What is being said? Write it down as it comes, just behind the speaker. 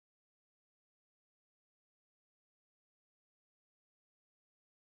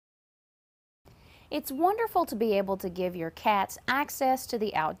It's wonderful to be able to give your cats access to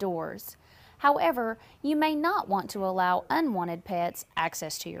the outdoors. However, you may not want to allow unwanted pets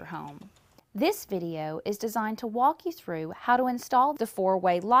access to your home. This video is designed to walk you through how to install the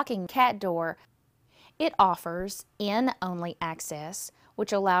four-way locking cat door. It offers in-only access,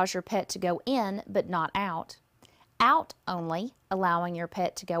 which allows your pet to go in but not out, out only, allowing your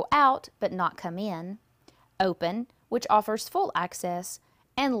pet to go out but not come in, open, which offers full access,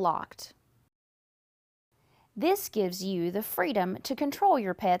 and locked. This gives you the freedom to control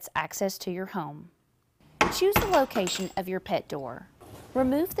your pet's access to your home. Choose the location of your pet door.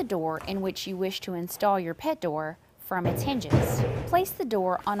 Remove the door in which you wish to install your pet door from its hinges. Place the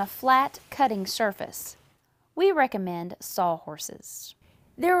door on a flat cutting surface. We recommend sawhorses.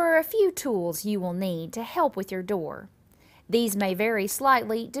 There are a few tools you will need to help with your door. These may vary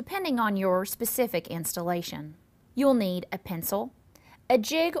slightly depending on your specific installation. You'll need a pencil, a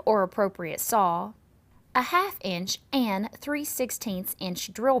jig or appropriate saw, a 1/2 inch and 3/16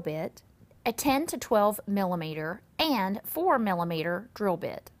 inch drill bit, a 10 to 12 millimeter and 4 millimeter drill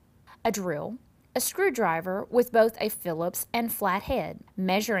bit, a drill, a screwdriver with both a Phillips and flat head,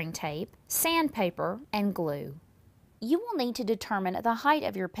 measuring tape, sandpaper, and glue. You will need to determine the height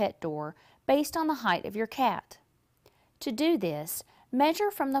of your pet door based on the height of your cat. To do this,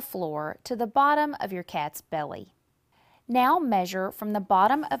 measure from the floor to the bottom of your cat's belly. Now measure from the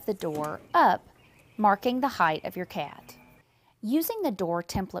bottom of the door up, marking the height of your cat. Using the door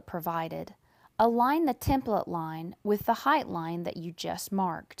template provided, align the template line with the height line that you just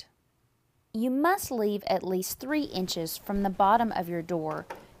marked. You must leave at least 3 inches from the bottom of your door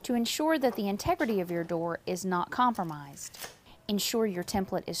to ensure that the integrity of your door is not compromised. Ensure your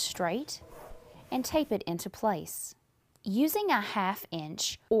template is straight and tape it into place. Using a 1/2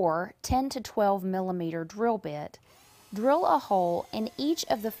 inch or 10 to 12 millimeter drill bit, drill a hole in each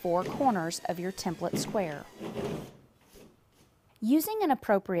of the 4 corners of your template square. Using an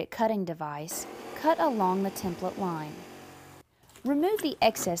appropriate cutting device, cut along the template line. Remove the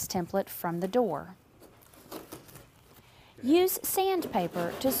excess template from the door. Use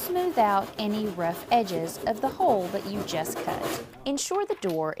sandpaper to smooth out any rough edges of the hole that you just cut. Ensure the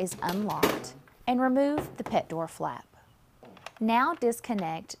door is unlocked and remove the pet door flap. Now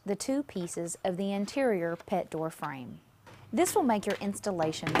disconnect the 2 pieces of the interior pet door frame. This will make your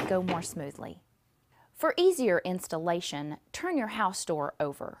installation go more smoothly. For easier installation, turn your house door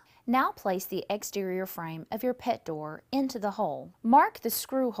over. Now place the exterior frame of your pet door into the hole. Mark the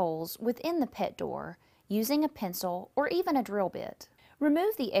screw holes within the pet door using a pencil or even a drill bit.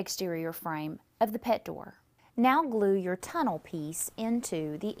 Remove the exterior frame of the pet door. Now glue your tunnel piece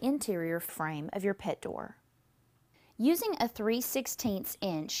into the interior frame of your pet door. Using a 3/16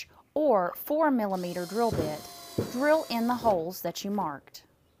 inch or 4 millimeter drill bit, drill in the holes that you marked.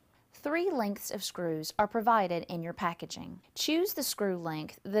 3 lengths of screws are provided in your packaging. Choose the screw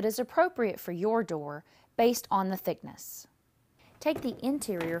length that is appropriate for your door based on the thickness. Take the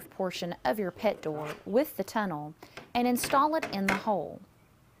interior portion of your pet door with the tunnel and install it in the hole.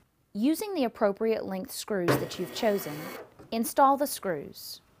 Using the appropriate length screws that you've chosen, install the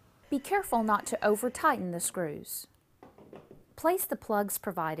screws. Be careful not to over-tighten the screws. Place the plugs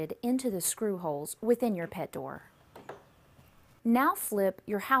provided into the screw holes within your pet door. Now flip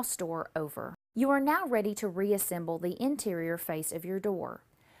your house door over. You are now ready to reassemble the interior face of your door.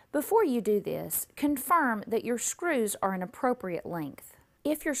 Before you do this, confirm that your screws are an appropriate length.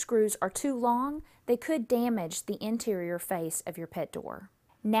 If your screws are too long, they could damage the interior face of your pet door.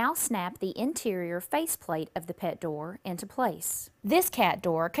 Now snap the interior faceplate of the pet door into place. This cat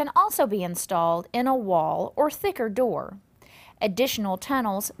door can also be installed in a wall or thicker door. Additional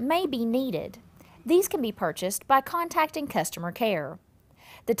tunnels may be needed. These can be purchased by contacting customer care.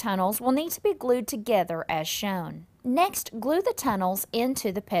 The tunnels will need to be glued together as shown. Next, glue the tunnels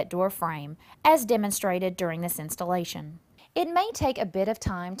into the pet door frame, as demonstrated during this installation. It may take a bit of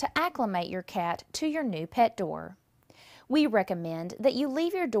time to acclimate your cat to your new pet door. We recommend that you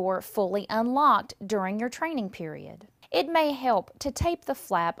leave your door fully unlocked during your training period. It may help to tape the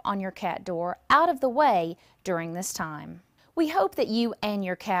flap on your cat door out of the way during this time. We hope that you and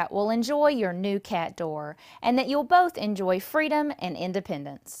your cat will enjoy your new cat door and that you'll both enjoy freedom and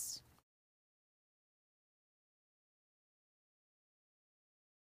independence.